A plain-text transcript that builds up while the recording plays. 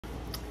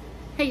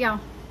Hey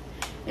y'all,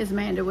 it's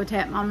Amanda with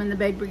Tap Mom and the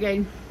Beg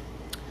Brigade.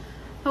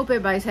 Hope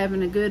everybody's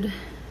having a good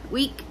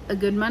week, a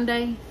good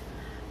Monday.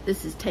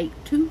 This is take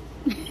 2.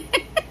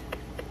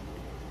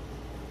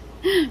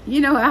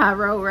 You know how I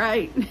roll,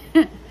 right?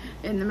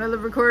 In the middle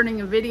of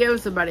recording a video,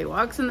 somebody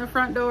walks in the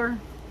front door.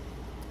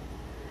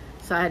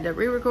 So I had to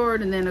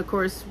re-record, and then of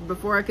course,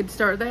 before I could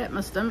start that, my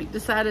stomach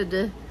decided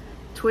to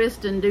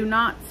twist and do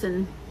knots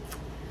and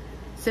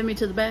send me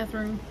to the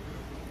bathroom.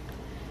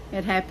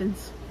 It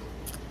happens.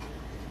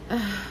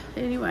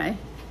 Anyway,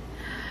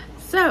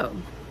 so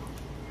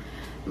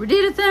we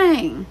did a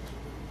thing.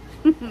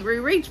 We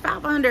reached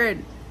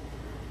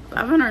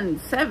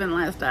 507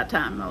 last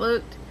time I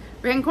looked.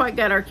 We hadn't quite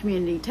got our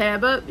community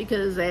tab up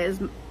because,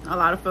 as a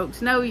lot of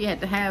folks know, you had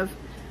to have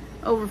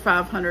over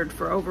 500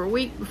 for over a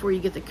week before you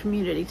get the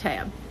community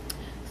tab.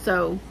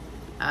 So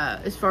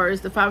as far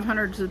as the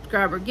 500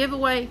 subscriber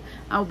giveaway,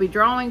 I'll be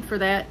drawing for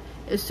that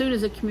as soon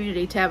as the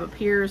community tab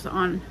appears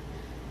on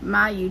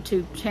my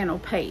YouTube channel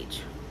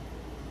page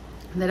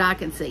that I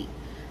can see.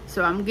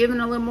 So I'm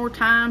giving a little more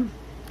time.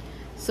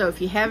 So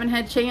if you haven't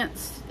had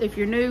chance, if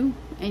you're new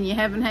and you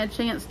haven't had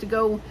chance to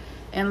go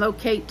and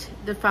locate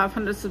the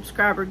 500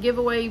 subscriber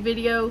giveaway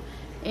video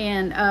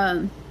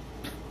and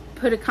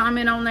put a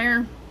comment on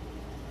there,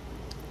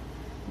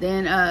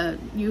 then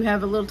you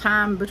have a little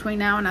time between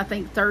now and I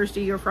think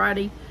Thursday or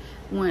Friday,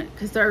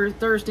 because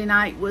Thursday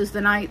night was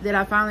the night that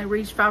I finally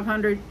reached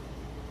 500.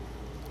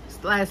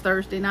 It's last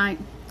Thursday night.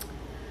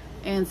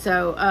 And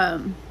so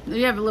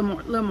you have a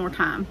little more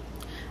time.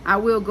 I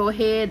will go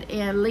ahead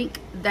and link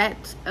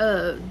that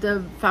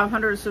the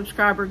 500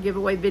 subscriber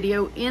giveaway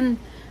video in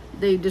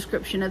the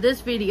description of this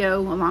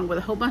video, along with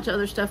a whole bunch of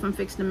other stuff I'm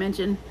fixing to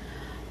mention,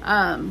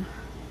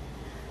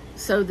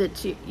 so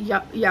that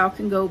y'all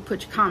can go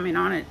put your comment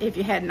on it if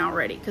you hadn't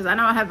already, because I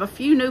know I have a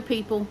few new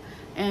people,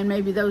 and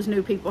maybe those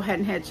new people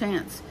hadn't had a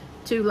chance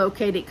to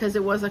locate it, because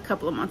it was a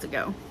couple of months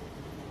ago,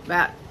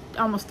 about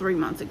almost 3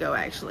 months ago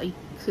actually,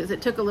 because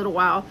it took a little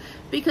while,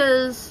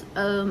 because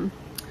I'm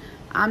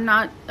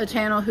not a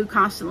channel who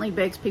constantly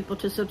begs people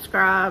to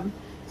subscribe,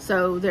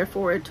 so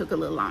therefore it took a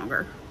little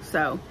longer.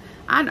 So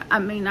I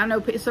mean, I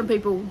know some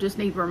people just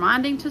need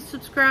reminding to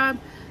subscribe,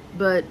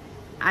 but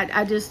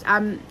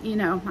I'm you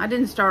know, I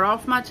didn't start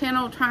off my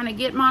channel trying to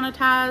get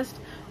monetized,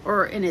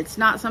 and it's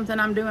not something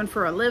I'm doing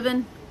for a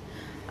living.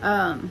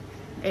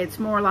 It's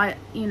more like,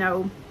 you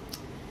know,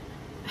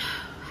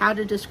 how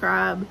to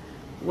describe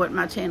what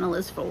my channel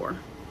is for.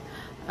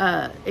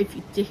 If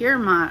you hear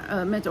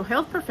my mental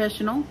health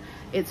professional,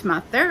 it's my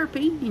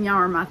therapy, and y'all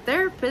are my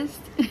therapist.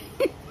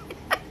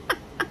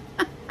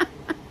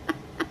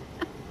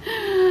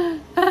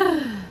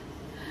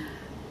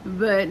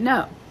 But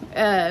no,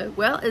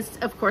 well, it's,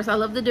 of course, I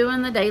love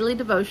doing the daily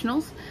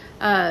devotionals,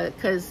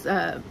 because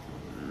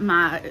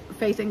my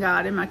faith in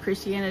God and my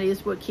Christianity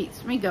is what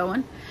keeps me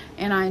going,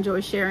 and I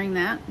enjoy sharing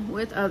that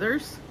with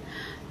others.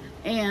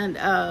 And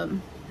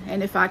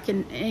if I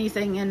can,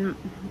 anything, and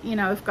you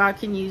know, if God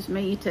can use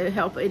me to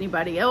help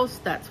anybody else,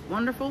 that's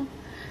wonderful.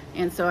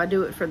 And so I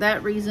do it for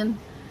that reason,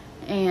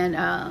 and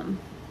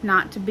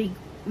not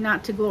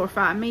to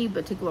glorify me,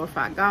 but to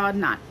glorify God.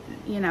 Not,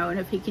 you know, and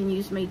if He can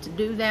use me to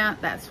do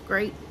that, that's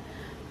great.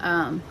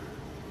 And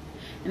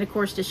of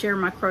course, to share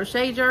my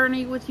crochet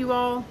journey with you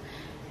all,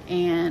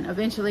 and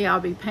eventually I'll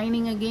be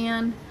painting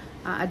again.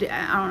 I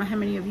don't know how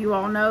many of you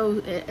all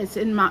know, it's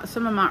in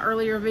some of my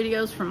earlier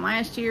videos from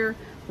last year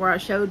where I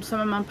showed some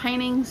of my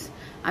paintings.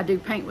 I do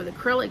paint with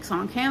acrylics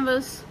on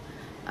canvas.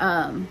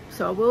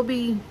 So I will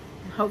be,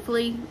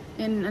 hopefully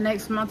in the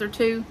next month or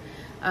two,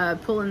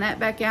 pulling that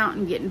back out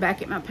and getting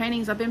back at my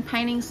paintings. I've been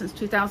painting since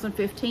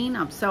 2015.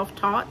 I'm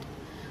self-taught.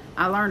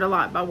 I learned a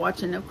lot by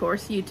watching, of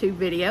course, YouTube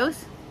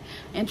videos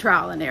and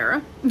trial and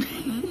error.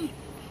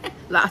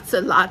 lots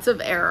of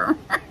error.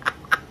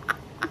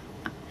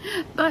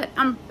 But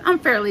I'm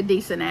fairly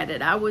decent at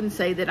it. I wouldn't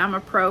say that I'm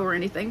a pro or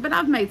anything, but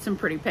I've made some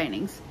pretty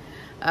paintings.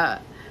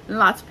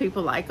 Lots of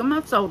people like them.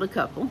 I've sold a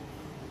couple.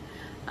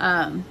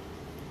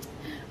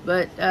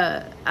 But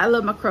I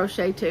love my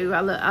crochet too.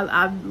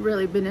 I've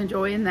really been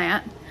enjoying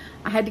that.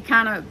 I had to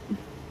kind of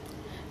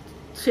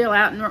chill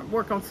out and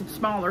work on some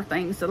smaller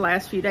things the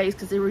last few days,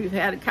 because we've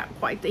had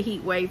quite the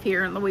heat wave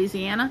here in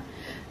Louisiana.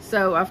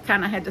 So I've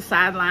kind of had to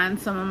sideline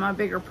some of my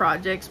bigger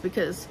projects,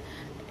 because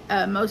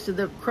most of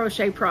the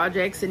crochet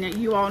projects, and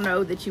you all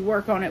know that you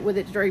work on it with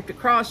it draped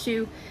across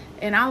you.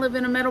 And I live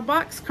in a metal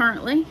box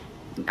currently,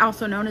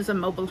 also known as a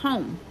mobile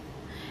home.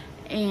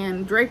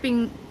 And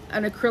draping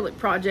an acrylic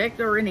project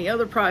or any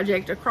other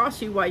project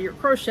across you while you're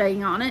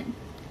crocheting on it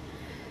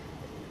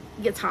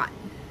gets hot.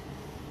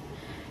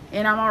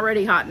 And I'm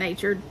already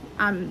hot-natured.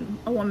 I'm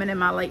a woman in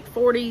my late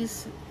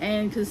 40s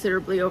and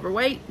considerably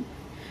overweight,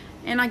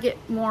 and I get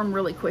warm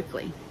really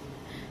quickly.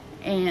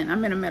 And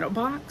I'm in a metal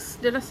box,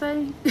 did I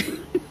say?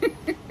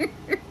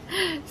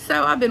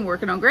 So I've been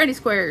working on granny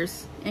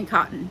squares and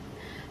cotton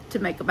to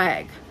make a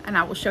bag, and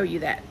I will show you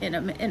that in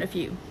a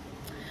few.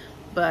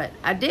 But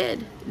I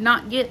did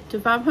not get to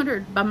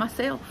 500 by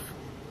myself.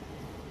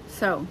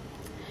 So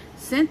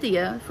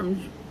Cynthia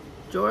from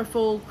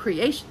Joyful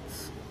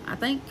Creations I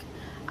think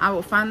I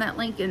will find that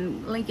link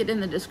and link it in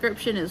the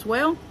description as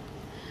well.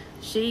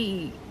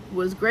 She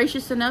was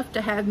gracious enough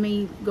to have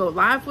me go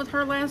live with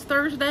her last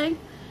Thursday,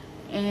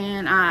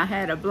 and I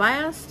had a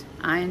blast.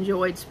 I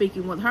enjoyed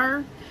speaking with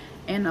her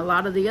and a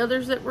lot of the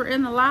others that were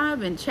in the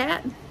live and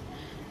chat.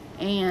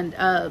 And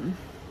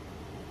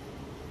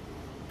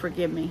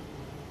forgive me,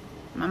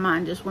 my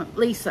mind just went.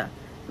 Lisa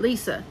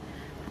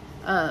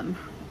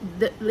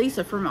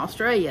from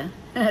Australia.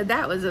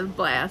 That was a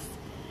blast,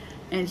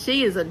 and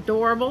she is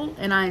adorable,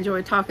 and I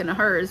enjoyed talking to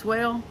her as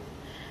well,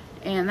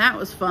 and that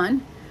was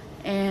fun.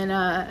 And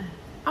I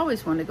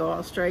always wanted to go to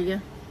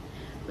Australia,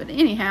 but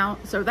anyhow,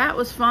 so that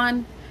was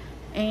fun.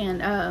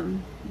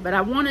 And but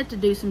I wanted to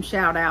do some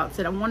shout outs,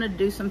 and I wanted to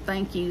do some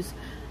thank yous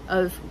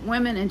of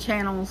women and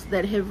channels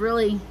that have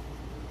really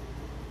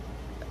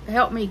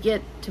helped me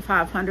get to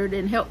 500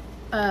 and help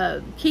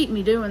keep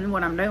me doing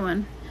what I'm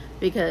doing.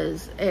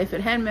 Because if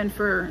it hadn't been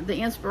for the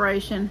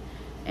inspiration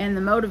and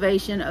the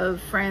motivation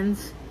of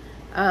friends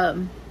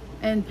and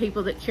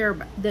people that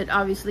that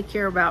obviously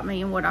care about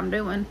me and what I'm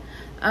doing,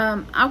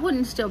 I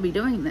wouldn't still be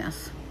doing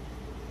this.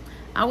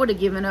 I would have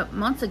given up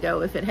months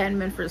ago if it hadn't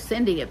been for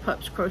Cindy at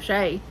Pups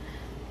Crochet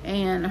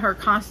and her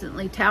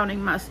constantly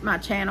touting my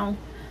channel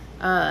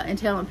and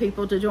telling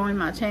people to join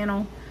my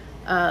channel.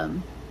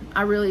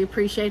 I really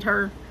appreciate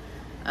her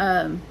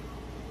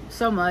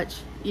so much.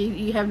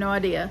 You have no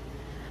idea.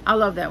 I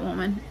love that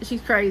woman.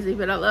 She's crazy,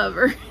 but I love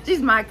her.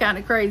 She's my kind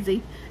of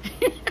crazy.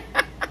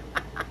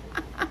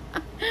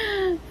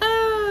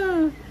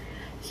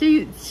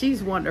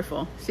 She's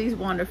wonderful. She's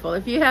wonderful.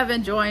 If you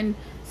haven't joined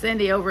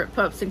Cindy over at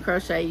Pups and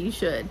Crochet, you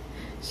should.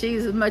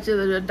 She's as much of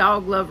a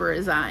dog lover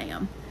as I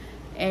am,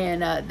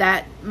 and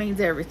that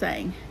means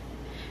everything.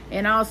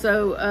 And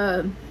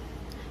also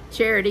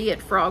Charity at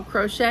F.R.O.G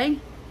Crochet.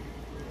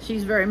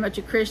 She's very much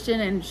a Christian,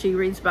 and she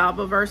reads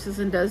Bible verses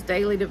and does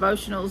daily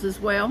devotionals as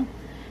well.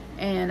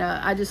 And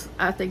I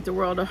think the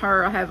world of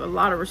her. I have a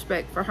lot of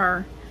respect for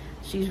her.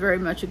 She's very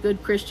much a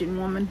good Christian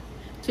woman.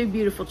 2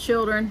 beautiful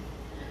children.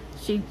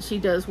 She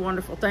does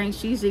wonderful things.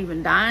 She's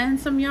even dyeing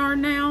some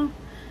yarn now.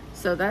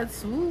 So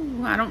that's,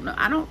 ooh, I don't know.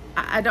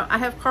 I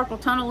have carpal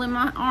tunnel in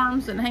my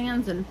arms and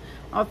hands and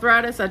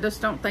arthritis. I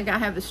just don't think I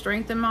have the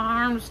strength in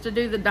my arms to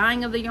do the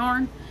dyeing of the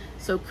yarn.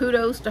 So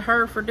kudos to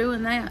her for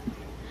doing that.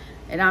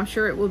 And I'm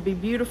sure it will be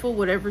beautiful,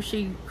 whatever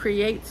she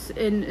creates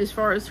in as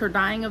far as her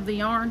dyeing of the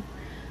yarn.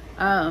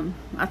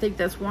 I think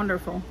that's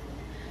wonderful.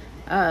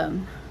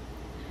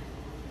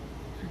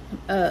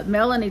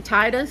 Melanie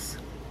Titus,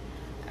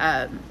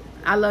 I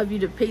love you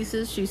to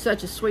pieces. She's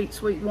such a sweet,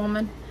 sweet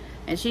woman,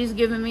 and she's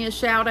giving me a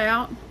shout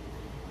out,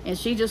 and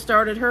she just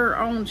started her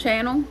own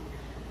channel.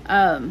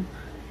 Another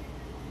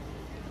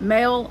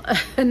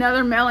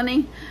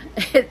Melanie.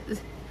 I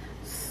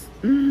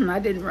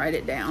didn't write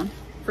it down.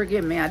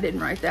 Forgive me, I didn't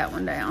write that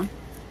one down.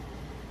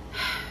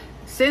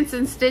 Scents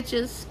and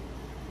Stitches.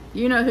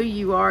 You know who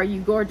you are,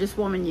 you gorgeous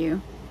woman,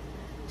 you.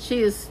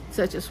 She is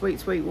such a sweet,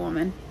 sweet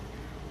woman.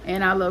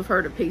 And I love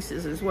her to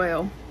pieces as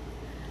well.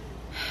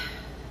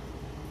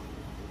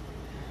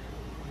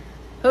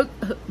 Hook.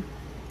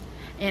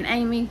 And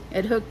Amie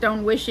at Hooked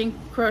on Wishing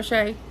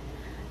Crochet.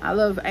 I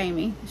love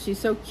Amie. She's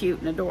so cute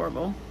and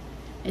adorable.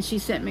 And she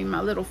sent me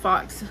my little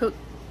fox hook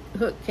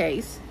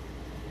case.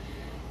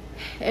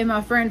 And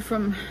my friend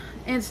from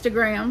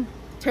Instagram,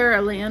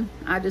 Tara Lynn,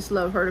 I just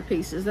love her to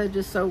pieces. They're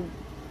just so...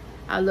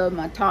 I love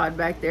my Todd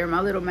back there,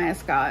 my little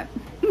mascot.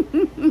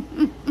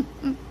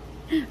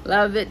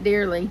 Love it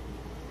dearly.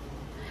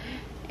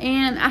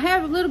 And I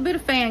have a little bit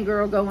of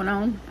fangirl going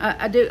on.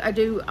 I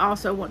do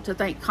also want to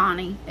thank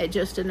Connie at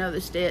Just Another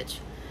Stitch.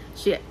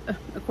 She,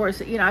 of course,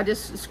 you know, I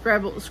just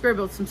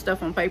scribbled some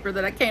stuff on paper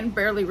that I can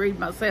barely read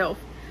myself.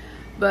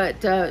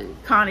 But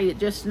Connie at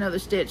Just Another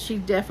Stitch, she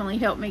definitely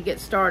helped me get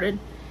started.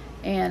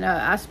 And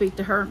I speak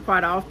to her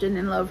quite often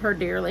and love her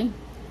dearly.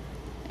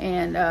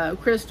 And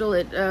Crystal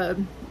at...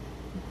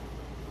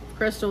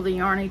 Crystal, the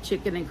yarny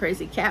chicken and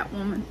crazy cat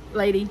woman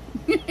lady.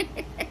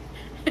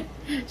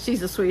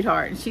 She's a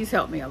sweetheart, and she's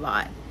helped me a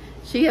lot.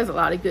 She has a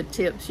lot of good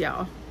tips,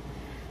 y'all,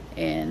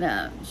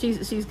 and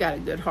she's got a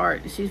good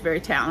heart. She's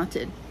very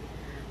talented.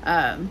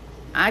 I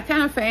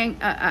kind of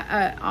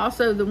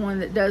also the one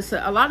that does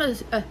a lot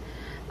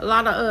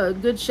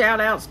of good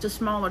shout outs to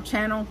smaller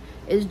channel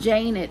is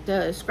Jane at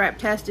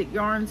Scraptastic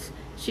Yarns.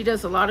 She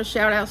does a lot of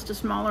shout outs to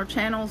smaller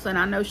channels, and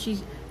I know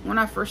when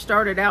I first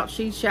started out,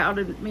 she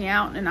shouted me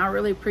out, and I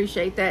really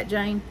appreciate that,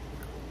 Jane.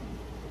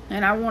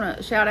 And I want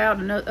to shout out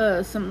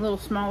some little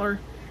smaller,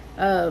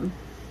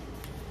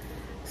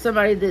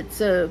 somebody that's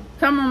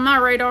come on my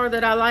radar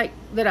that I like,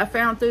 that I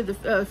found through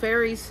the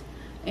fairies.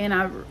 And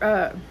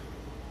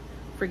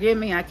forgive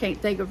me, I can't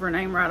think of her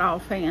name right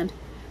offhand,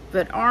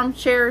 but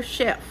Armchair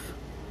Chef.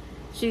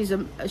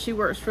 She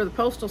works for the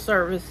Postal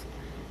Service,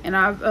 and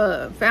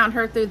I've found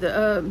her through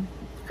the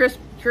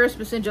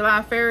Christmas in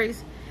July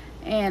fairies.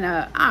 And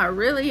I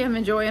really am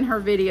enjoying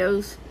her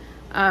videos.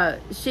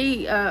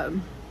 She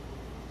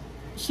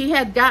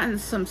had gotten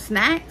some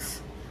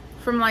snacks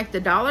from like the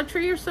Dollar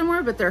Tree or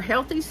somewhere, but they're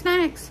healthy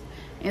snacks.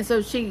 And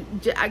so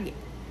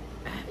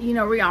you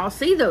know, we all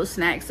see those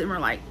snacks and we're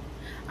like,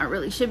 I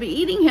really should be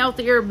eating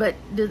healthier, but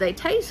do they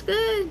taste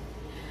good?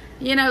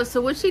 You know, so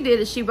what she did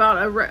is she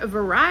bought a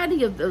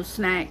variety of those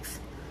snacks,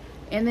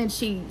 and then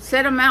she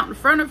set them out in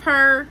front of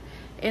her,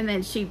 and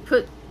then she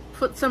put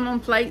some on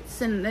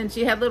plates, and then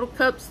she had little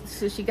cups,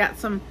 so she got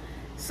some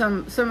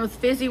of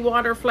fizzy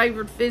water,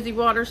 flavored fizzy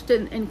waters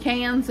in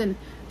cans, and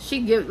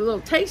she'd give a little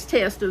taste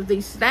test of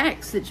these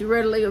snacks that are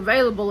readily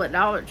available at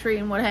Dollar Tree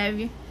and what have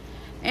you,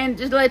 and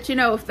just let you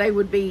know if they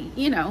would be,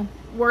 you know,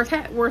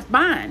 worth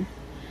buying.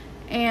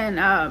 And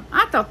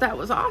I thought that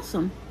was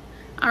awesome.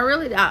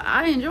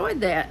 I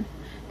enjoyed that.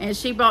 And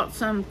she bought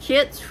some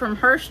kits from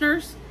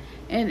Hirschner's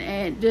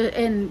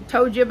and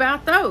told you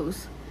about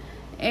those.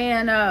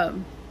 And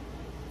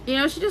you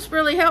know, she's just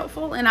really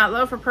helpful, and I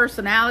love her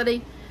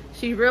personality.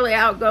 She's really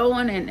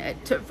outgoing, and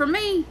for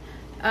me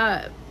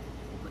to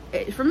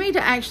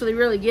actually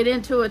really get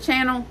into a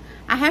channel,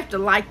 I have to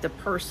like the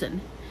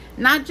person,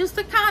 not just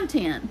the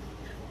content,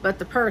 but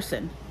the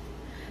person.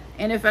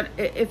 And if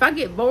I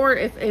get bored,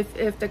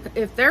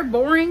 if they're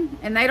boring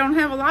and they don't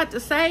have a lot to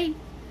say,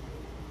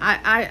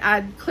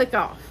 I'd click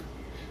off.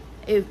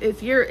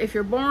 If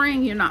you're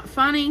boring, you're not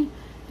funny,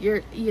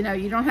 you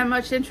don't have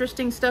much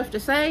interesting stuff to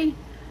say,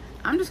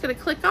 I'm just going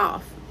to click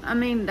off. I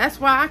mean, that's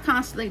why I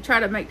constantly try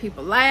to make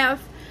people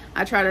laugh.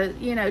 I try to,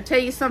 you know, tell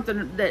you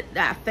something that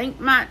I think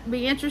might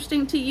be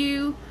interesting to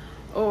you,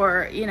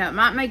 or, you know, it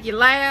might make you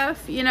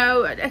laugh. You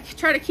know, I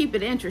try to keep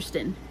it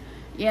interesting,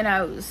 you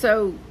know.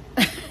 So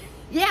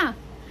yeah,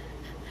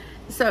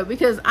 so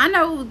because I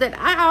know that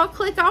I'll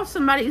click off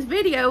somebody's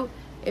video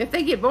if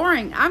they get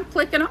boring. I'm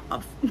clicking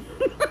off.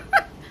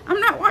 I'm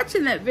not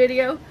watching that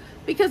video,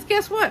 because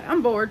guess what,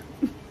 I'm bored.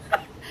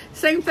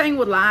 Same thing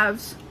with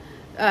lives.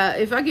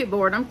 If I get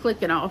bored, I'm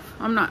clicking off.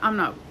 I'm not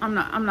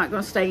going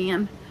to stay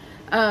in.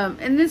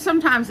 And then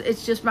sometimes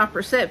it's just my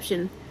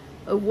perception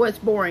of what's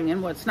boring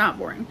and what's not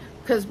boring,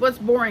 because what's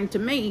boring to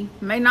me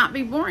may not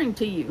be boring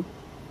to you.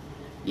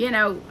 You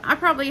know, I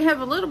probably have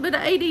a little bit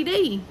of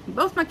ADD.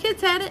 Both my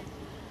kids had it.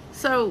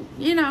 So,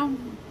 you know,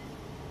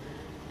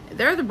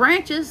 they're the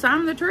branches,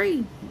 I'm the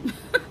tree.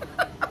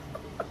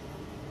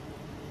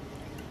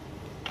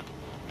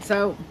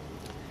 So,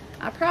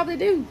 I probably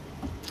do.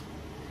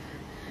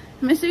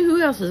 Let me see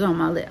who else is on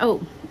my list.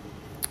 Oh,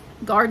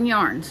 Garden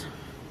Yarns.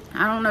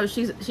 I don't know.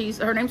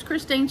 Her name's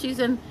Christine. She's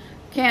in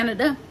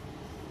Canada.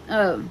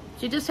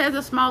 She just has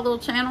a small little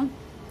channel.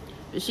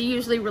 She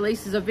usually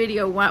releases a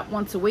video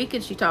once a week,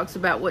 and she talks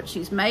about what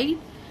she's made,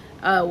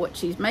 what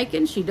she's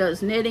making. She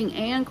does knitting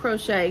and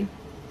crochet.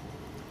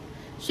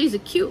 She's a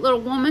cute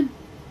little woman,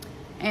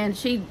 and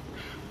she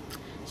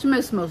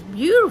makes the most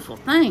beautiful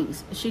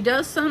things. She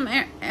does some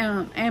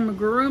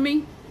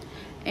amigurumi,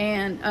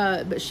 and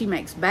but she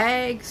makes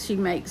bags, she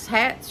makes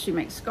hats, she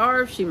makes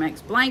scarves, she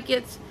makes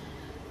blankets.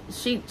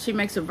 She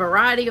makes a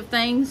variety of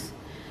things,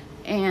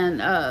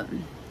 and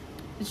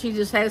she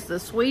just has the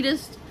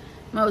sweetest,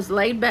 most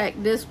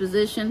laid-back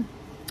disposition.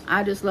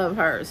 I just love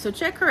her. So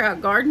check her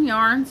out, Garden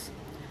Yarns.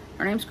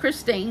 Her name's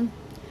Christine,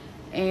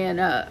 and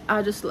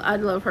I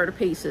love her to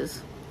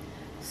pieces.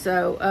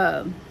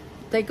 So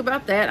think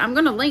about that. I'm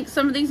going to link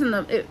some of these in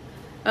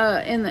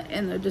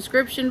the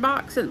description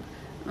box and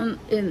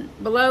in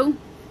below.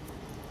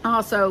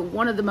 Also,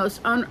 one of the most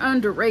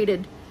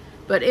underrated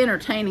but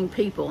entertaining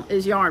people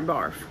is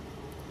Yarnbarf.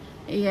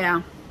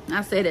 Yeah,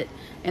 I said it.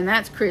 And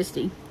that's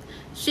Christy.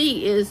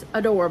 She is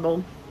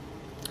adorable.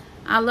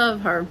 I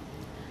love her.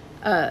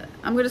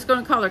 I'm just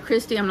going to call her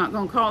Christy. I'm not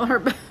going to call her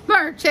by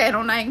her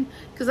channel name,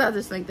 because I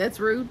just think that's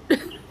rude.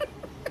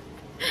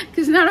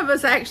 Because none of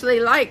us actually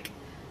like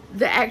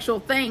the actual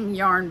thing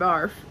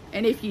Yarnbarf.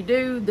 And if you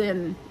do,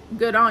 then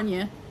good on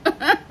you.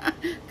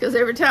 Because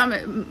every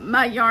time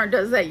my yarn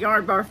does that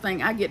Yarnbarf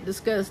thing, I get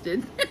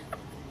disgusted.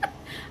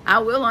 I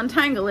will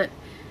untangle it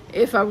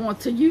if I want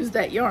to use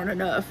that yarn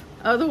enough.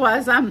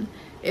 Otherwise,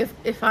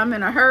 if I'm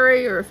in a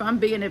hurry, or if I'm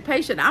being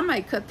impatient, I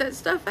may cut that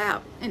stuff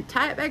out and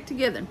tie it back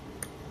together.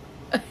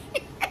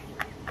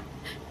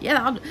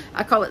 Yeah,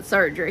 I call it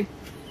surgery.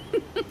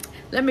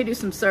 Let me do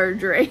some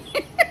surgery.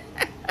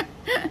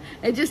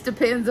 It just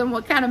depends on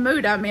what kind of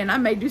mood I'm in. I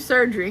may do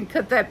surgery and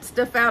cut that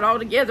stuff out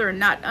altogether and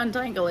not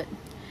untangle it.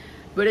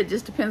 But it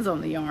just depends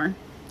on the yarn.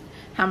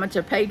 How much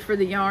I paid for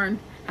the yarn.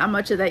 How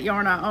much of that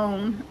yarn I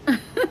own.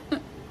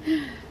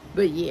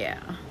 But yeah.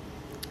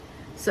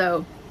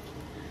 So,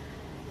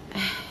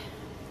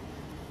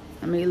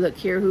 let me look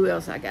here. Who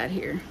else I got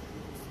here?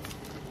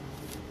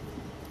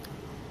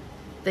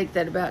 I think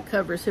that about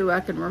covers who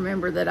I can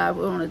remember that I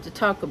wanted to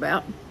talk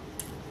about.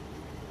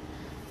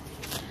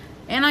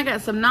 And I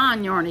got some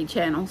non-yarny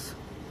channels.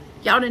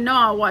 Y'all didn't know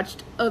I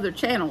watched other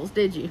channels,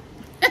 did you?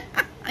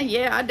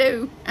 Yeah, I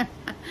do.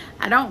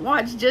 I don't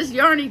watch just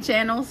yarny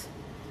channels.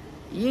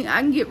 I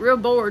can get real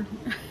bored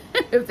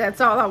if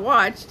that's all I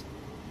watched.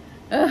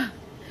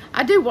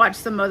 I do watch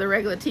some other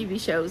regular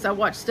TV shows. I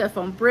watch stuff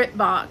on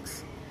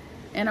BritBox,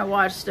 and I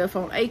watch stuff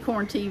on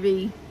Acorn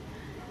TV,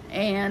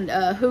 and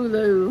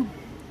Hulu,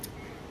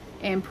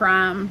 and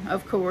Prime,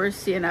 of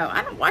course. You know,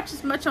 I don't watch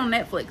as much on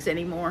Netflix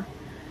anymore.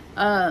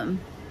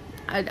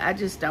 I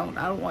just don't.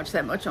 I don't watch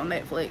that much on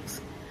Netflix.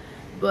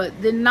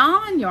 But the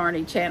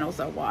non-yarny channels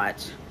I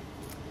watch,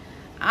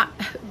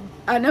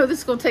 I know this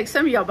is going to take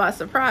some of y'all by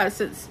surprise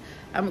since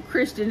I'm a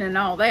Christian and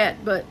all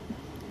that, but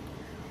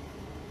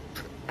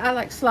I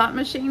like slot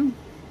machine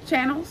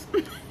channels.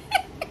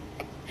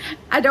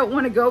 I don't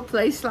want to go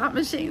play slot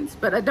machines,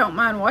 but I don't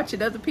mind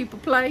watching other people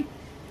play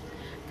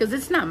because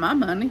it's not my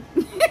money.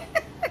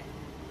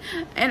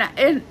 and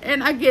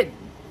I get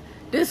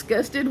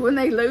disgusted when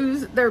they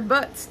lose their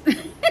butts.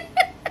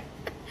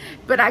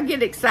 But I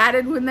get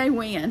excited when they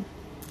win.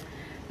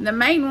 The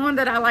main one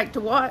that I like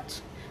to watch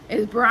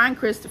is Brian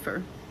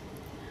Christopher.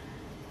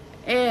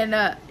 And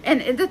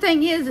the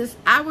thing is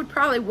I would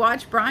probably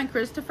watch Brian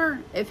Christopher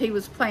if he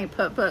was playing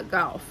putt-putt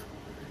golf.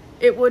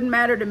 It wouldn't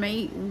matter to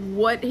me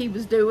what he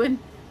was doing.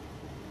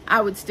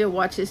 I would still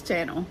watch his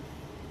channel.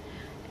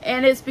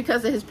 And it's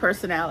because of his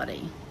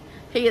personality.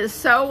 He is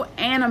so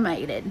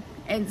animated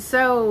and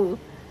so,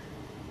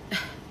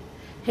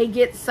 he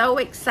gets so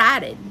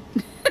excited.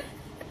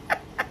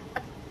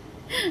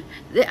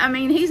 I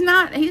mean, he's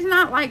not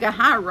like a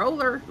high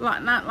roller,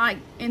 not like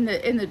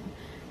in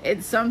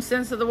some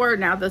sense of the word.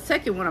 Now, the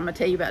second one I'm gonna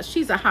tell you about,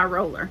 she's a high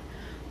roller,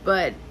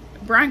 but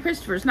Brian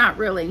Christopher's not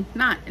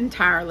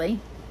entirely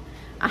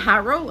a high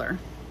roller.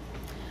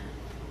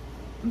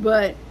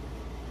 But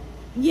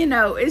you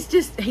know, it's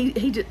just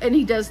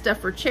he does stuff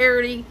for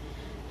charity.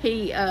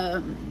 He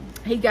got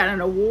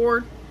an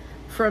award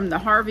from the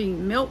Harvey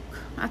Milk,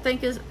 I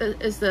think is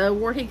the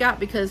award he got,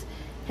 because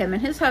him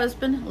and his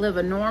husband live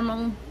a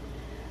normal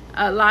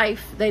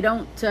life. They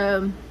don't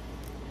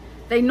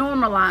they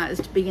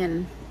normalized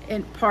being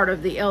in part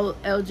of the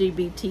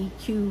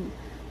LGBTQ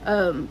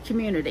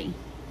community.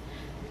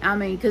 I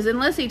mean, because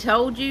unless he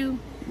told you,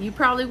 you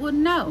probably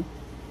wouldn't know.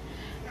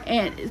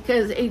 And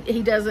because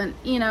he doesn't,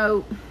 you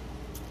know,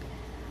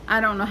 I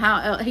don't know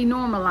how he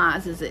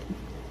normalizes it,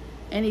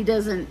 and he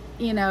doesn't,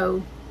 you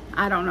know,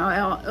 I don't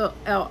know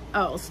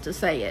else to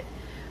say it,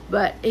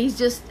 but he's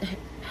just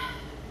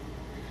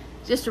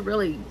a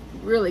really,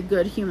 really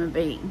good human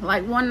being.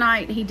 Like one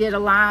night he did a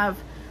live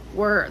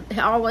where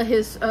all of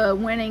his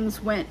winnings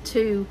went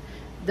to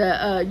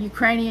the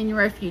Ukrainian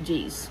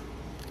refugees,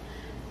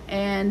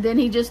 and then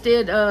he just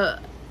did a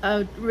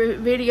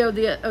video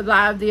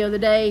live the other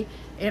day,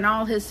 and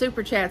all his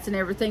super chats and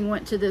everything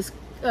went to this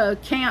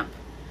camp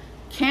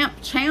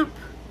champ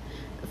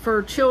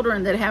for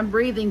children that have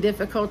breathing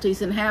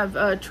difficulties and have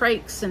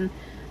trachs, and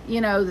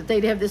you know that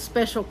they'd have this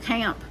special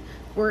camp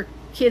where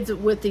kids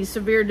with these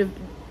severe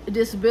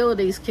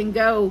disabilities can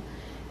go,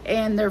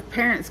 and their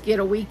parents get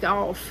a week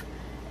off,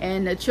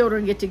 and the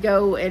children get to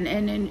go and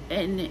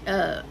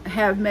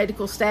have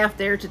medical staff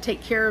there to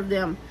take care of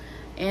them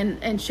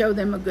and show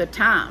them a good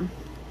time.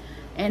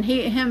 And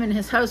him and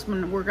his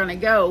husband were going to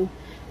go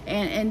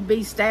and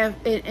be staff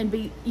and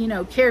be, you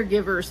know,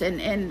 caregivers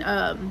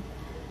and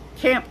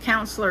camp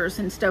counselors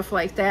and stuff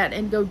like that,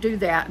 and go do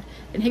that.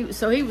 And he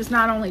was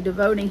not only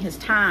devoting his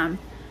time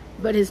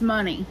but his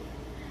money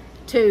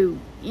to,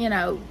 you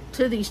know,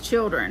 to these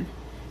children.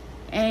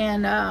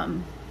 And I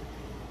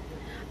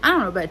don't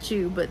know about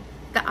you, but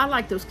I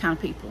like those kind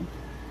of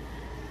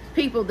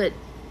people that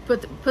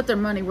put their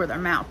money where their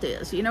mouth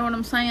is, you know what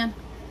I'm saying?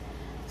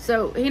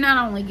 So he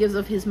not only gives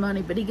of his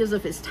money, but he gives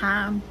of his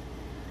time.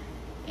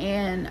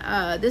 And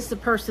this is a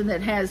person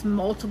that has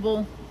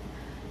multiple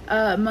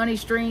money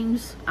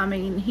streams. I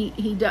mean,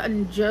 he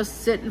doesn't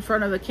just sit in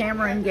front of a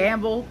camera and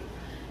gamble.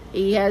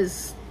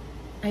 He's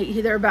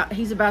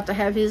about to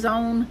have his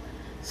own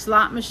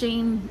slot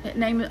machine.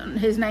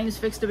 His name's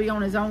fixed to be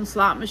on his own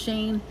slot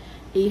machine.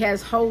 He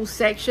has whole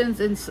sections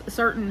in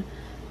certain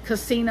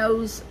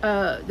casinos.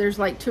 There's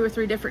like 2 or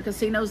 3 different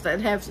casinos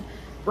that have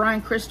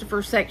Brian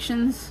Christopher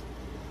sections.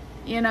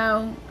 You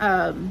know,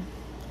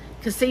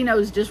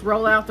 casinos just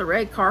roll out the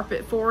red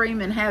carpet for him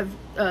and have,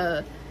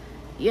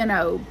 you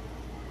know,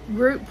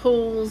 group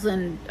pools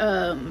and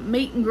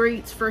meet and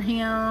greets for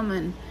him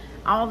and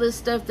all this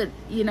stuff that,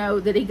 you know,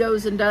 that he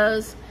goes and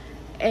does.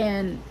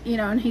 And, you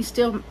know, and he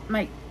still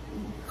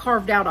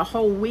carved out a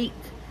whole week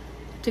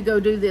to go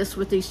do this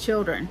with these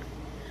children.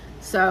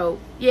 So,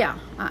 yeah,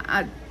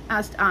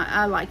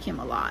 I like him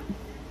a lot.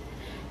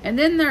 And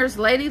then there's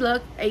Lady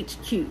Luck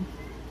HQ.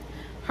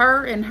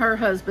 Her and her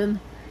husband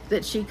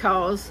that she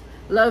calls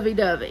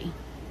Lovey-Dovey.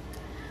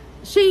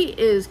 She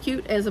is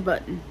cute as a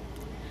button.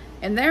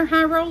 And they're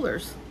high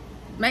rollers.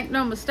 Make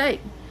no mistake.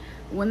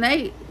 When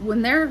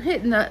they're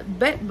hitting the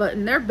bet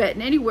button, they're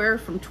betting anywhere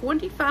from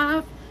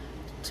 25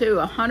 to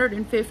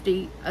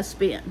 150 a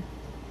spin.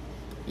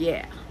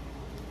 Yeah.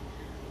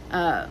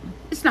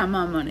 It's not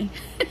my money.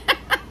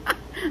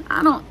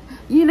 I don't,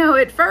 you know,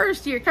 at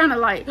first you're kind of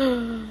like,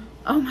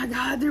 oh my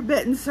God, they're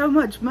betting so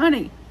much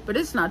money. But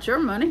it's not your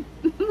money.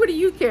 What do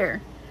you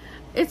care?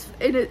 It's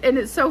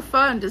so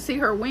fun to see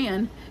her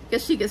win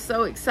because she gets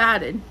so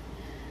excited,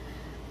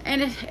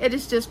 and it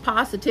is just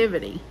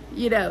positivity,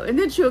 you know. And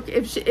then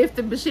if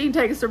the machine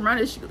takes some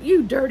running, she goes,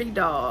 "You dirty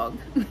dog,"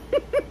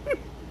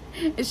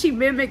 and she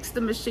mimics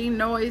the machine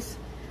noise.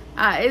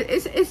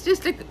 It's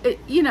just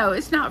you know,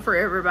 it's not for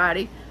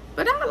everybody,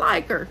 but I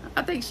like her.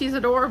 I think she's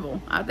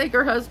adorable. I think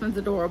her husband's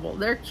adorable.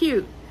 They're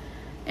cute,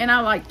 and I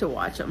like to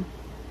watch them.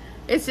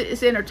 It's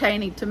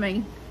entertaining to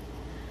me.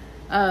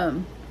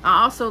 I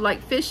also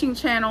like fishing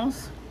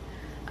channels.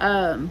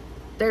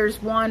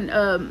 There's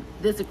one,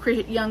 there's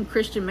a young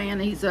Christian man.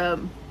 He's a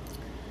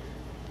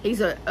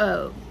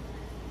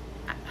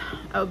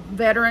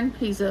veteran.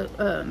 He's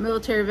a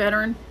military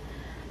veteran.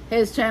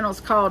 His channel's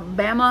called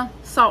Bama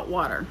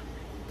Saltwater.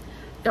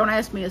 Don't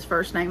ask me his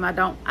first name.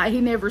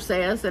 He never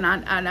says, and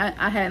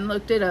I hadn't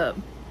looked it up.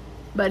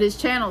 But his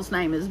channel's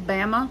name is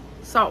Bama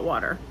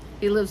Saltwater.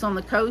 He lives on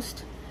the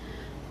coast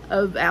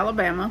of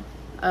Alabama.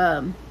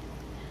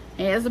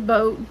 He has a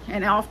boat,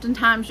 and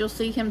oftentimes you'll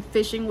see him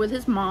fishing with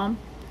his mom,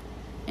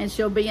 and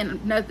she'll be in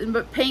nothing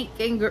but pink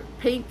and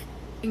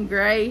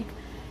gray,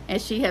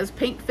 and she has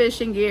pink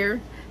fishing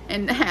gear,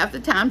 and half the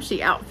time she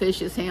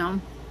outfishes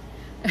him.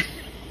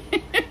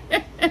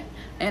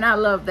 And I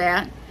love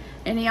that.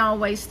 And he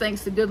always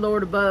thanks the good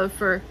Lord above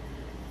for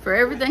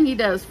everything he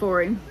does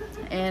for him,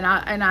 and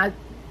I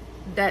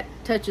that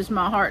touches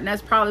my heart, and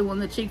that's probably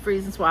one of the chief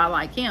reasons why I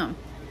like him.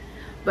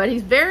 But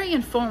he's very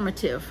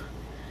informative.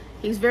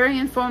 He's very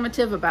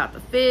informative about the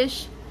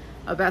fish,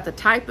 about the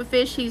type of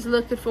fish he's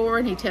looking for,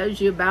 and he tells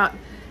you about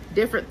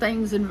different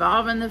things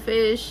involving the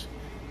fish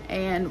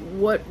and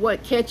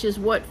what catches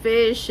what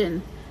fish,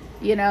 and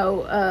you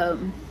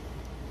know,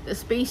 the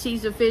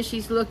species of fish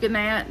he's looking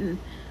at, and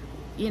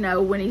you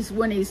know, when he's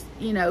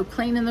you know,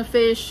 cleaning the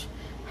fish,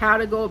 how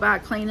to go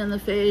about cleaning the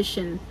fish,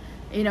 and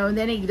you know, and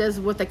then he does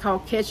what they call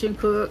catch and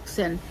cooks,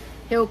 and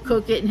he'll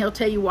cook it and he'll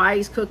tell you why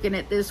he's cooking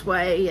it this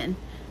way, and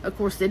of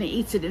course then he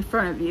eats it in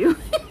front of you.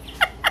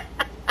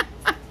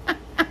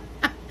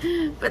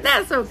 But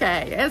that's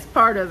okay. That's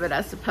part of it,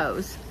 I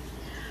suppose.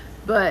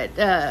 But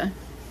and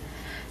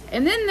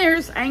then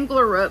there's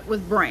Anglerup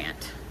with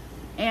Brant,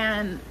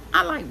 and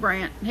I like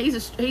Brant. He's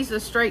a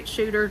straight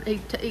shooter. He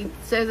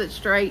says it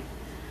straight.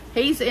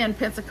 He's in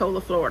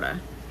Pensacola, Florida,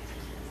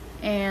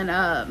 and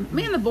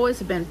me and the boys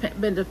have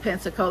been to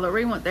Pensacola.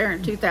 We went there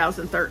in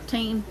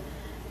 2013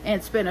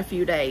 and spent a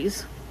few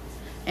days,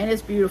 and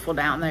it's beautiful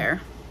down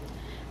there.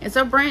 And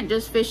so Brant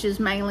just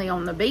fishes mainly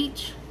on the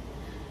beach,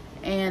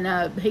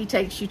 and he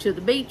takes you to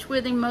the beach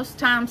with him most of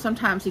the time.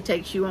 Sometimes he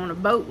takes you on a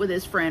boat with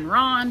his friend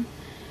Ron,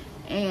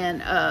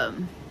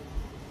 and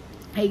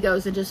he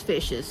goes and just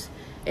fishes,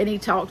 and he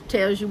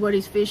tells you what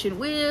he's fishing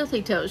with.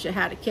 He tells you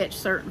how to catch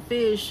certain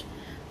fish.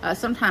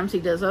 Sometimes he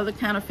does other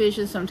kind of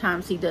fishing.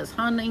 Sometimes he does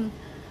hunting.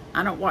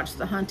 I don't watch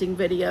the hunting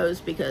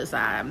videos because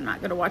I'm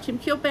not going to watch him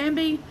kill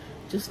Bambi.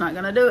 Just not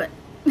going to do it.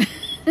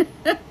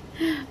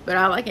 But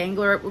I like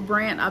Anglerup with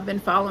Brant. I've been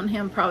following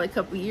him probably a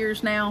couple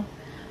years now.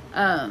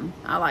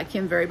 I like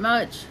him very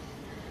much.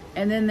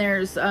 And then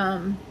there's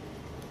Bama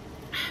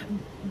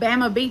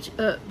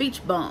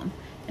Beachbum.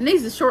 And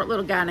he's a short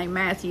little guy named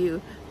Matthew,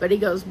 but he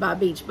goes by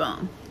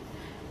Beachbum.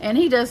 And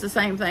he does the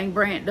same thing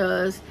Brant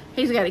does.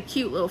 He's got a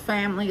cute little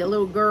family, a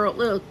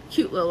little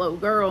cute little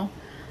old girl.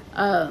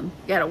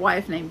 Got a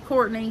wife named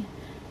Courtney.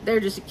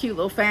 They're just a cute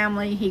little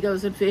family. He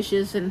goes and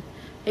fishes, and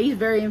he's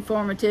very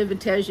informative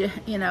and tells you,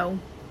 you know,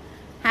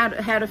 how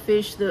to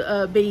fish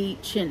the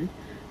beach, and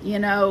you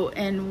know,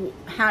 and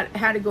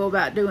how to go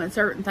about doing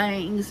certain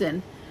things.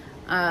 And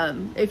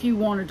if you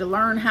wanted to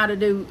learn how to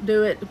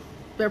do it,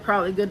 they're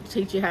probably good to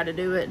teach you how to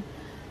do it.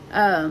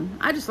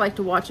 I just like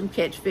to watch them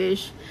catch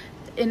fish.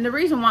 And the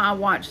reason why I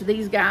watch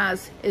these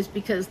guys is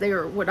because they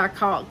are what I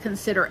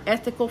consider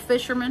ethical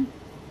fishermen.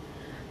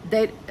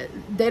 They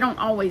don't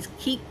always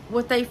keep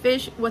what they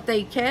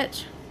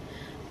catch,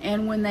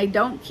 and when they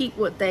don't keep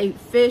what they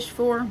fish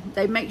for,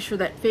 they make sure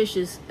that fish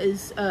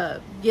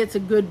gets a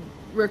good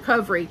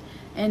recovery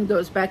and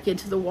goes back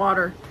into the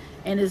water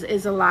and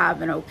is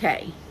alive and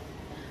okay.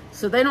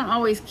 So they don't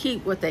always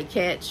keep what they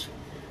catch,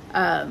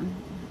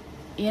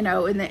 you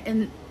know,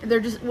 and they're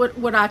just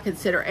what I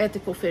consider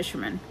ethical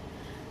fishermen.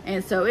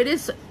 And so it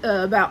is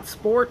about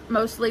sport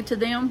mostly to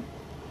them,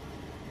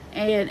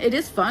 and it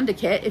is fun to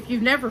catch. If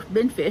you've never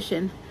been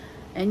fishing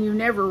and you've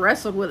never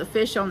wrestled with a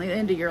fish on the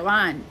end of your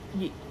line,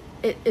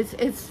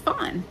 it's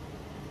fun.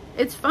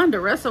 It's fun to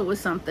wrestle with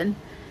something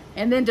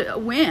and then to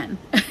win.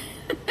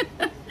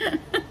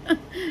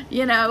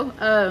 You know,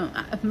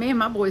 me and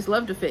my boys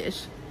love to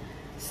fish.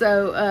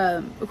 So,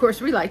 of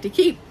course, we like to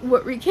keep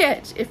what we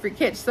catch if we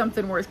catch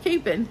something worth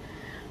keeping.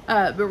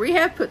 But we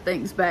have put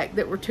things back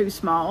that were too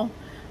small,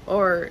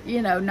 or,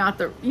 you know,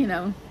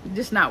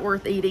 just not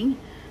worth eating.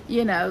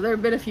 You know, there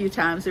have been a few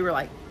times they were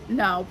like,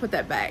 no, put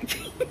that back.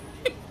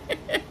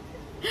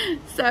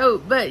 So,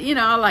 but, you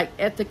know, I like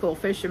ethical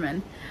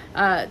fishermen.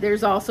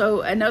 There's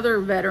also another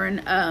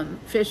veteran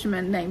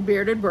fisherman named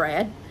Bearded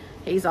Brad.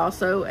 He's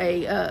also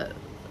a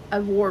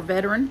war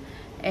veteran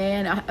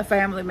and a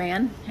family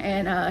man,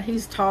 and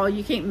he's tall.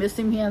 You can't miss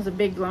him. He has a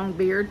big long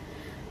beard,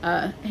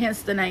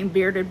 hence the name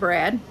Bearded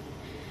Brad.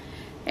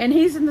 And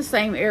he's in the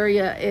same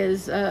area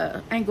as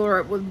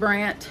Anglerup with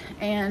Brant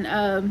and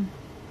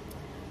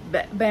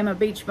Bama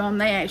Beachbum.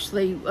 They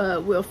actually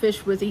will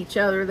fish with each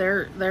other.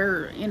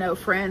 They're you know,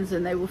 friends,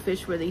 and they will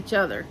fish with each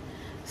other.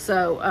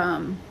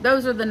 So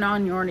those are the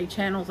non-yarny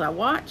channels I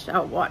watch. I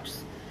watch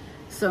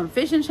some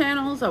fishing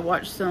channels. I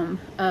watch some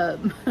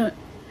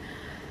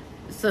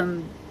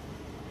some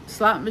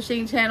slot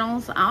machine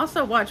channels. I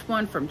also watch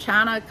one from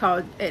China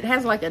called, it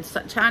has like a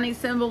Chinese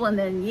symbol and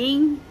then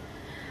yin,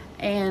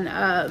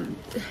 and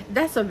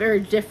that's a very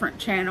different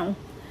channel.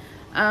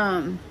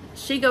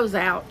 She goes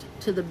out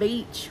to the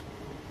beach,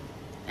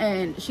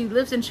 and she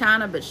lives in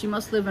China, but she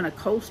must live in a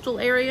coastal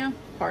area.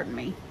 Pardon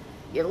me,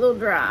 get a little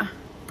dry.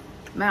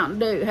 Mountain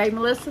Dew. Hey,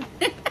 Melissa.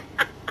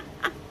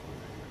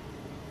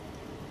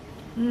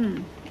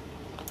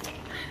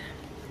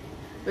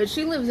 But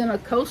she lives in a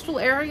coastal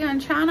area in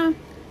China.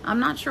 I'm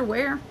not sure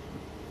where,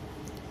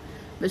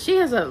 but she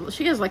has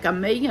like 1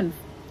 million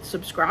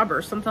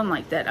subscribers, something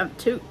like that.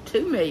 2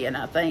 million,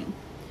 I think.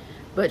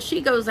 But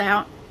she goes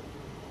out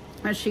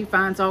and she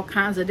finds all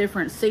kinds of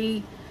different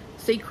sea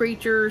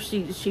creatures.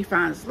 She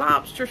finds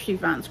lobster, she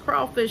finds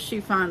crawfish,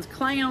 she finds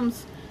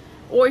clams,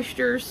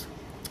 oysters,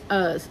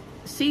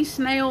 sea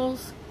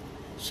snails.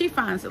 She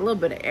finds a little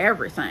bit of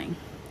everything.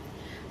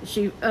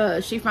 She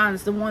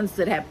finds the ones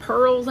that have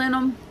pearls in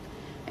them,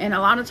 and a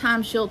lot of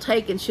times she'll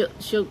take and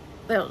she'll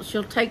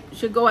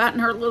go out in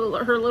her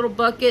little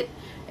bucket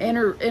and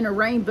her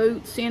rain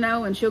boots, you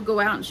know, and she'll go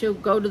out and she'll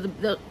go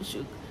to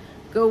she'll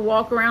go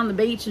walk around the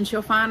beach, and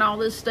she'll find all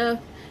this stuff,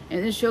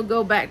 and then she'll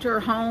go back to her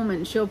home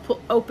and she'll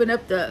open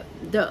up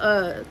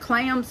the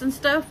clams and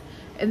stuff,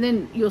 and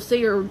then you'll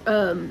see her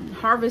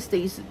harvest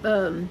these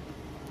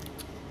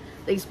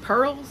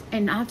pearls,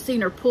 and I've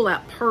seen her pull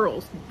out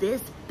pearls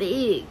this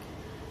big,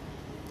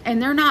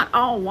 and they're not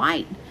all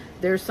white.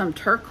 There's some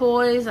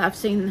turquoise. I've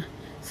seen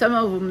some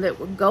of them that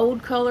were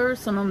gold color,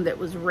 some of them that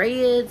was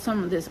red,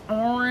 some of this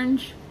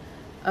orange.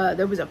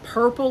 There was a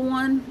purple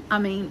one. I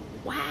mean,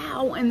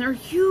 wow, and they're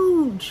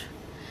huge.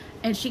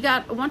 And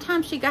one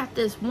time she got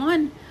this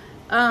one,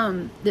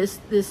 if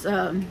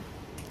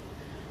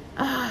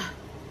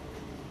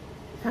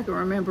I can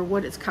remember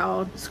what it's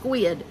called,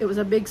 squid. It was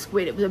a big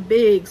squid. It was a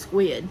big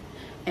squid.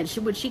 And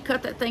when she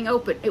cut that thing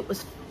open, it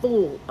was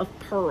full of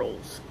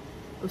pearls.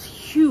 It was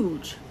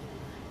huge,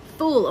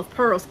 full of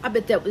pearls. I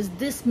bet that was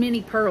this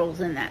many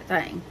pearls in that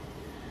thing.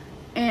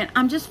 And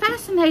I'm just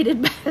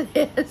fascinated by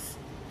this.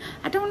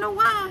 I don't know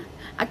why.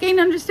 I can't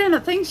understand the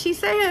things she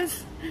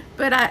says,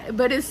 but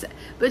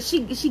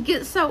she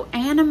gets so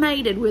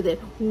animated with it.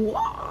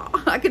 Wah!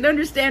 I can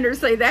understand her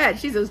say that.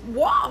 She says,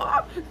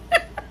 wah!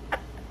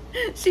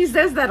 She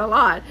says that a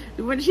lot.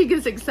 When she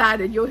gets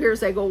excited, you'll hear her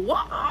say, go,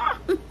 wah!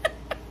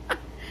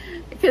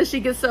 Because she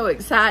gets so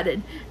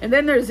excited. And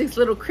then there's these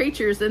little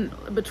creatures in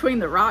between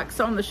the rocks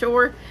on the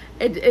shore,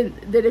 and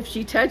that if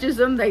she touches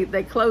them,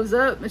 they close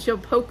up, and she'll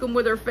poke them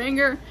with her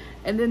finger,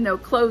 and then they'll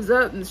close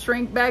up and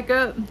shrink back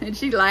up, and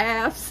she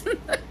laughs.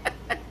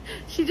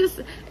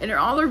 And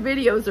all her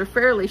videos are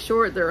fairly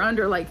short. They're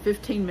under like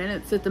 15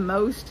 minutes at the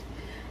most.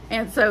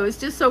 And so it's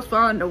just so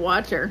fun to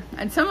watch her.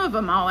 And some of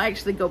them I'll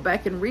actually go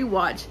back and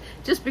rewatch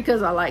just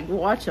because I like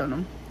watching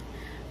them.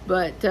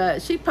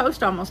 But she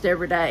posts almost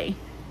every day.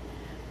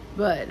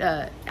 But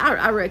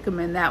I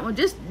recommend that one.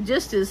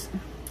 Just as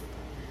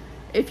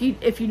if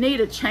you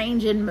need a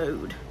change in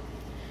mood,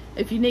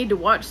 if you need to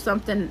watch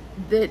something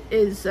that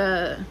is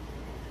a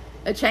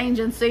change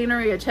in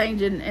scenery,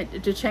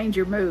 to change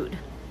your mood.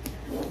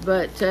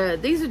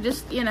 But these are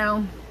just, you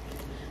know,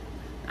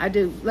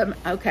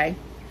 okay.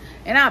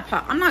 And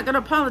I'm not going to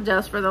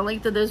apologize for the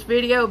length of this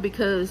video,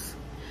 because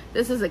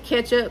this is a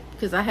catch-up,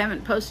 because I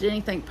haven't posted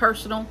anything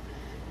personal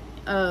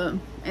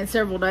in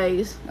several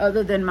days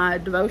other than my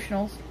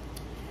devotionals.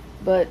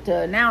 But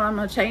now I'm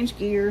going to change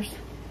gears.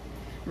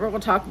 We're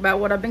going to talk about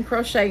what I've been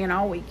crocheting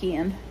all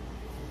weekend.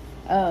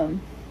 And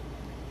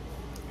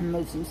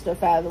move some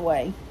stuff out of the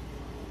way,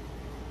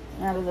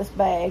 out of this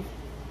bag.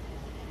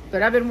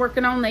 But I've been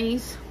working on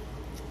these,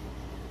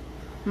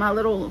 my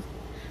little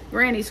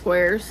granny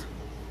squares.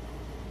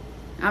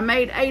 I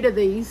made 8 of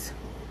these,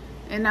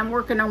 and I'm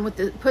working on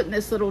putting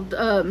this little,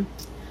 I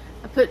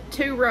put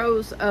 2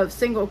 rows of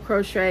single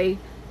crochet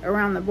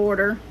around the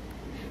border.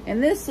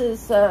 And this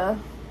is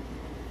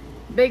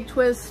big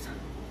twist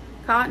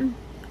cotton,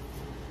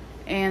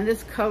 and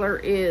this color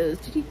is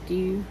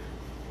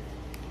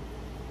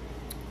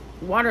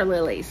water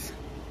lilies,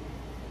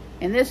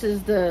 and this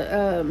is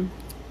the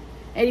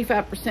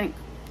 85%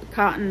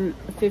 cotton,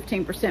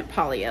 15%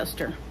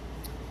 polyester,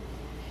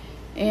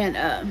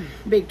 and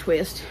big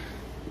twist.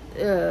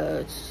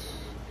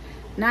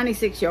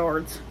 96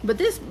 yards. But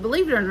this,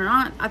 believe it or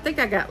not, I think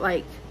I got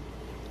like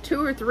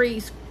 2 or 3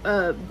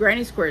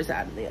 granny squares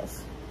out of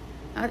this.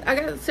 I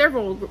got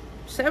several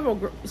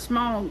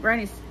small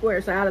granny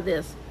squares out of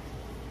this,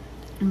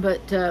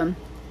 but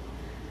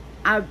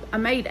I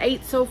made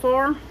 8 so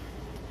far.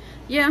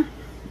 Yeah.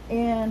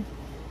 And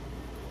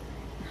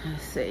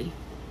let's see,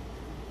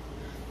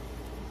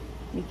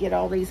 let me get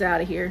all these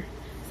out of here,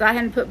 so I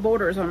hadn't put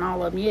borders on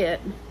all of them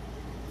yet.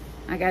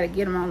 I got to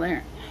get them on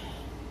there.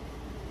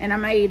 And I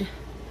made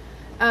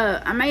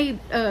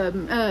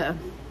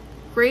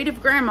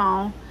Creative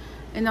Grandma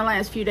in the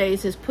last few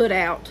days has put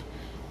out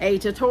a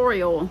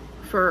tutorial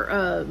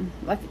for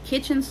like a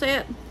kitchen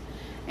set,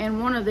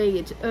 and one of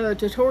the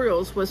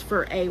tutorials was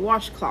for a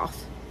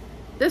washcloth,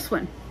 this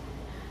one.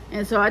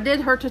 And so I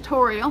did her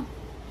tutorial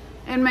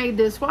and made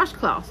this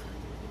washcloth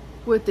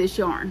with this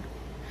yarn,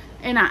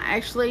 and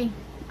I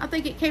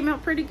think it came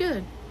out pretty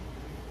good.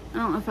 I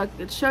don't know if I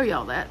could show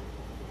y'all that,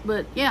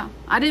 but yeah,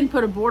 I didn't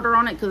put a border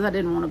on it because I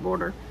didn't want a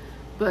border,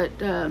 but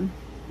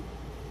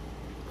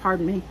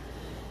pardon me.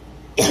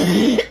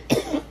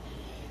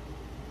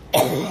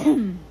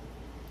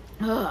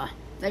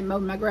 They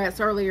mowed my grass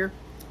earlier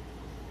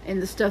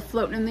and the stuff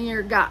floating in the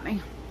air got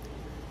me.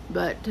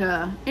 But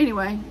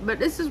anyway, but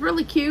this is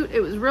really cute.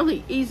 It was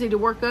really easy to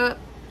work up.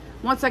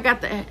 Once I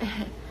got the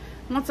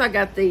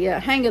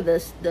hang of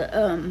this,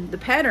 the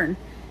pattern,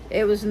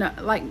 it was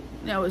not like,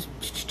 it was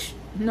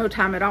no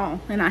time at all,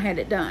 and I had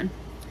it done.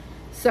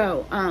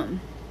 So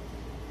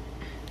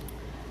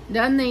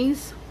done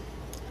these,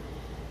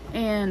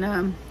 and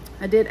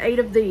I did 8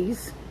 of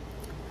these,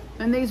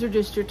 and these are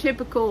just your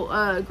typical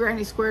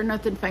granny square,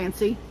 nothing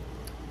fancy.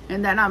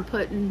 And then I'm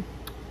putting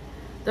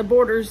the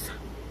borders.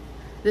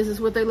 This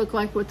is what they look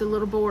like with the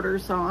little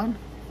borders on,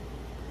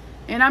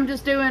 and I'm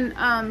just doing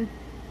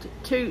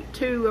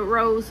two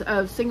rows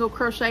of single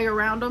crochet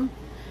around them,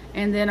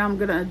 and then I'm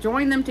gonna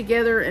join them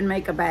together and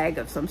make a bag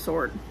of some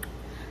sort.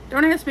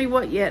 Don't ask me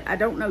what yet. I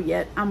don't know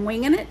yet. I'm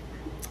winging it.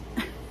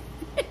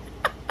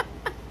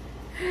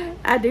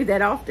 I do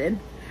that often.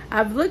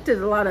 I've looked at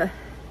a lot of,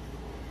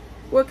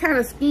 well, kind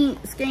of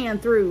scan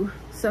through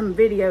some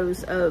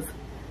videos of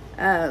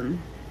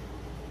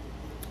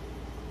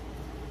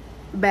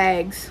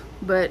bags,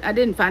 but I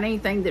didn't find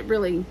anything that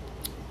really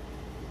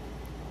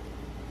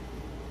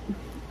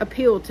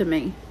appealed to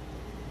me.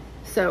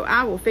 So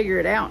I will figure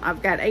it out.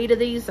 I've got 8 of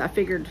these. I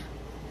figured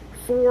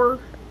 4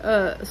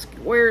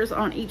 squares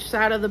on each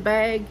side of the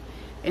bag,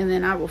 and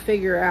then I will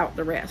figure out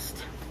the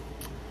rest.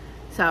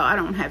 So I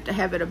don't have to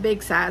have it a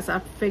big size. I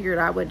figured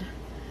I would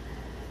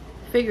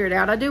figure it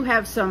out. I do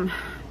have some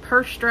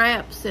purse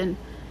straps, and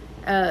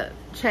I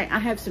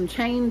have some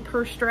chain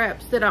purse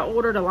straps that I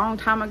ordered a long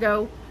time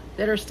ago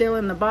that are still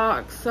in the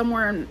box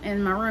somewhere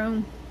in my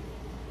room.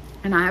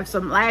 And I have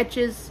some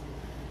latches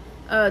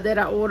that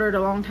I ordered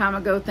a long time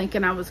ago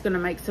thinking I was going to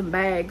make some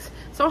bags.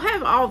 So I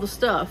have all the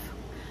stuff.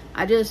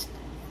 I just,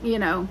 you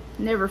know,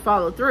 never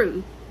followed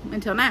through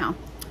until now.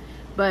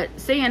 But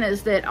seeing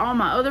is that all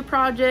my other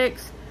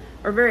projects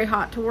are very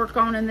hot to work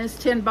on in this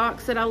tin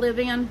box that I live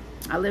in.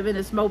 I live in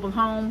this mobile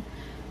home,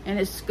 and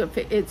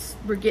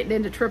we're getting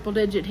into triple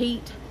digit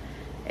heat,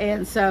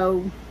 and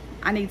so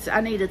I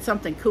needed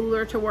something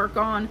cooler to work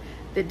on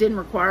that didn't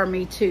require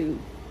me to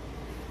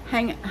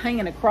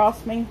hanging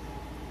across me.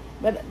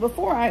 But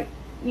before I,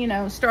 you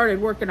know, started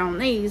working on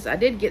these, I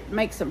did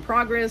make some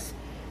progress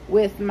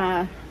with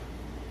my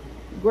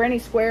granny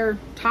square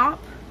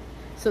top.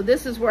 So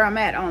this is where I'm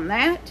at on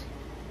that.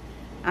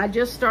 I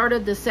just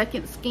started the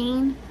second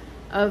skein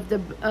of the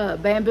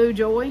Bamboo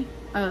Joy,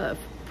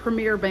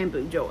 Premier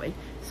Bamboo Joy.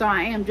 So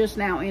I am just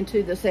now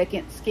into the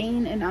second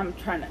skein, and I'm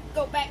trying to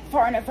go back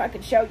far enough I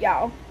could show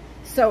y'all.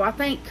 So I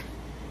think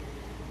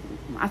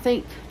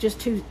just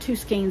two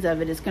skeins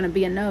of it is going to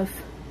be enough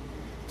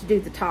to do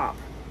the top.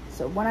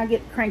 So when I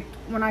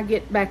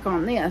get back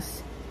on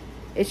this,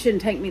 it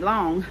shouldn't take me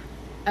long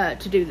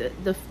to do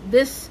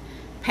this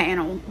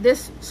panel,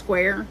 this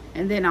square,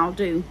 and then I'll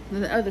do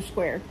the other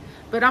square.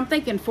 But I'm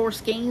thinking 4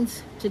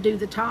 skeins to do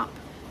the top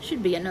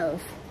should be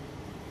enough.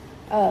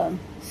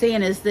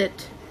 Seeing is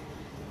that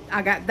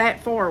I got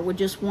that far with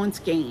just 1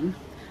 skein.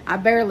 I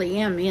barely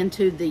am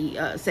into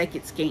the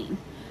second skein,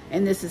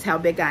 and this is how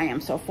big I am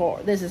so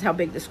far. This is how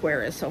big the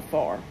square is so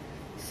far.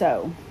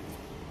 So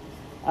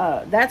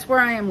that's where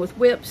I am with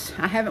whips.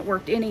 I haven't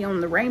worked any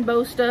on the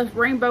rainbow stuff,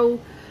 rainbow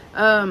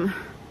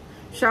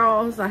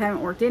shawls. I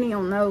haven't worked any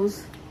on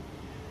those.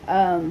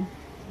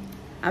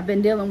 I've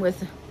been dealing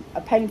with a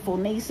painful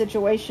knee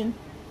situation,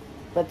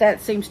 but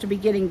that seems to be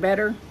getting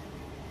better.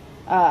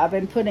 I've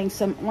been putting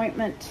some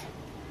ointment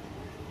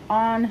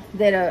on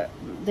that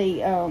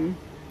the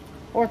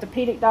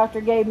orthopedic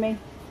doctor gave me.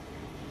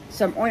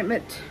 Some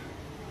ointment,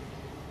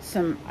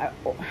 some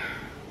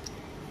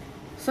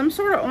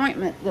sort of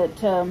ointment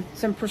that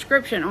some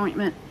prescription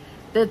ointment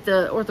that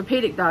the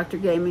orthopedic doctor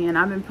gave me, and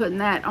I've been putting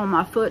that on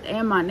my foot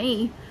and my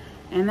knee,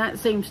 and that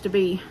seems to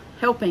be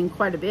helping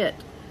quite a bit.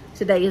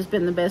 Today has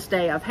been the best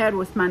day I've had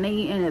with my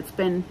knee, and it's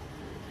been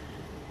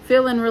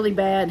feeling really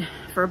bad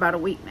for about a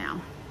week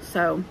now.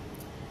 So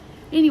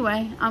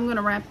anyway, I'm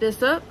gonna wrap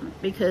this up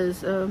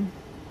because well,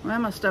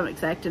 my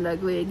stomach's acting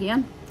ugly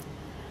again.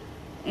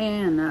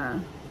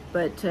 And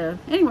but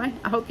anyway,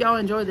 I hope y'all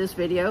enjoy this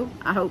video.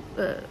 I hope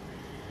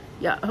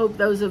yeah, I hope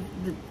those of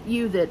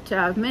you that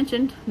I've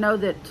mentioned know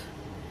that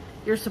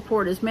your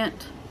support has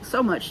meant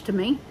so much to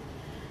me,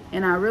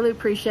 and I really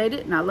appreciate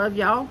it, and I love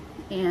y'all.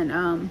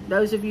 And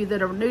those of you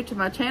that are new to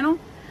my channel,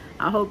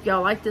 I hope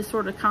y'all like this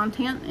sort of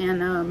content,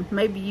 and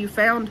maybe you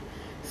found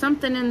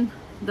something in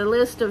the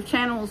list of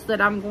channels that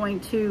I'm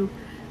going to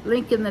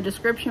link in the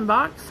description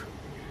box,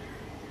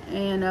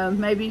 and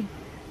maybe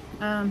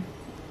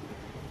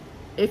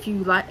if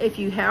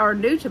you are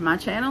new to my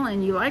channel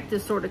and you like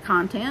this sort of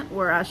content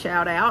where I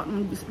shout out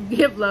and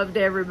give love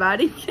to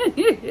everybody,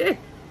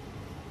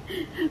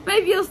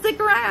 maybe you'll stick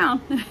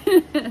around.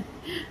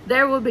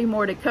 There will be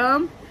more to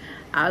come.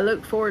 I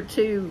look forward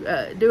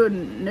to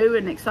doing new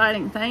and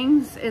exciting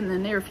things in the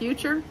near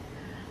future.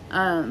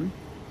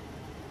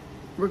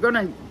 We're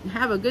gonna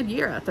have a good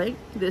year, I think.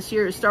 This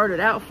year started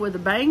out with a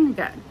bang.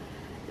 Got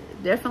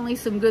definitely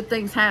some good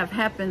things have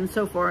happened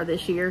so far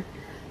this year.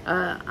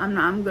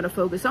 I'm gonna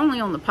focus only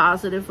on the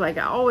positive, like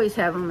I always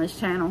have on this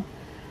channel.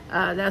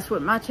 That's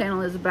what my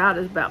channel is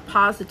about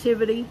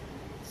positivity,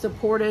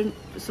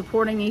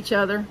 supporting each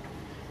other,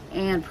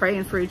 and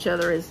praying for each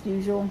other as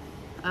usual.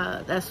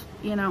 That's,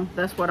 you know,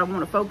 that's what I want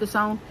to focus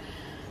on.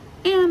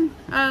 And,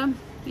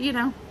 you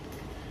know,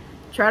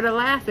 try to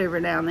laugh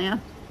every now and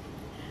then.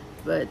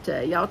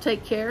 But y'all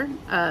take care.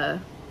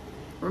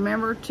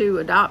 Remember to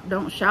adopt,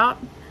 don't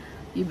shop.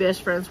 Your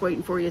best friend's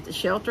waiting for you at the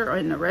shelter or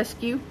in the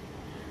rescue.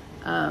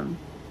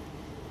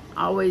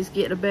 Always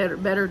get a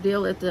better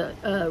deal at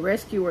the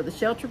rescue or the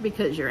shelter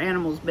because your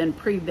animal's been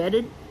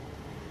pre-vetted.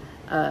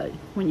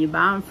 When you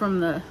buy them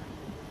from the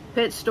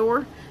pet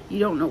store, you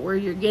don't know where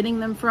you're getting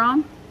them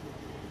from.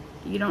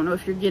 You don't know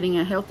if you're getting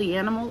a healthy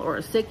animal or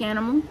a sick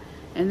animal.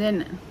 And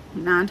then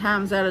 9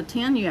 times out of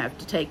 10, you have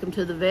to take them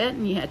to the vet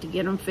and you have to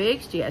get them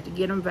fixed. You have to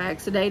get them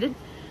vaccinated.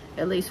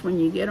 At least when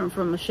you get them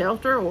from a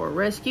shelter or a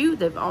rescue,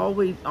 they've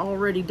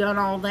already done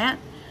all that.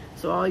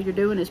 So all you're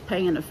doing is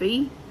paying a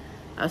fee,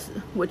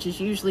 which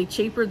is usually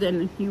cheaper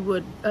than you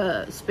would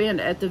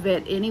spend at the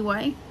vet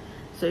anyway.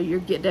 So you're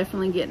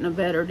definitely getting a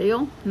better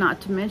deal.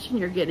 Not to mention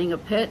you're getting a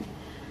pet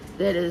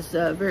that is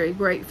very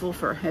grateful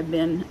for have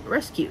been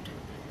rescued.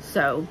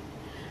 So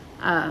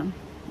I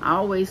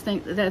always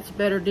think that that's a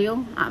better deal.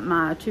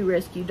 My 2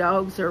 rescue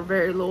dogs are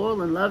very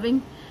loyal and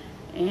loving,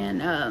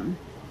 and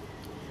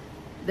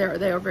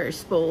they are very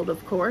spoiled,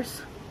 of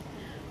course,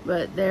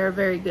 but they're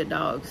very good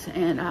dogs,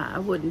 and I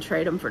wouldn't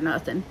trade them for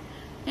nothing.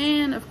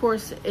 And of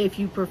course, if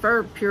you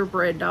prefer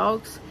purebred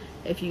dogs,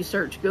 if you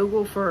search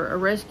Google for a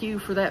rescue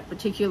for that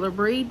particular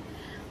breed,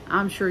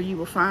 I'm sure you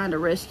will find a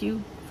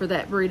rescue for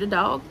that breed of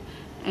dog,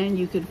 and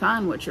you can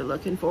find what you're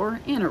looking for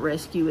in a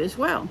rescue as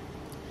well.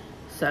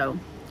 So,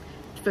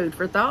 food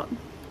for thought.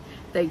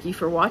 Thank you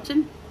for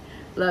watching.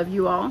 Love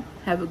you all.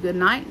 Have a good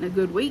night and a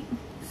good week.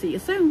 See you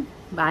soon.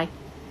 Bye.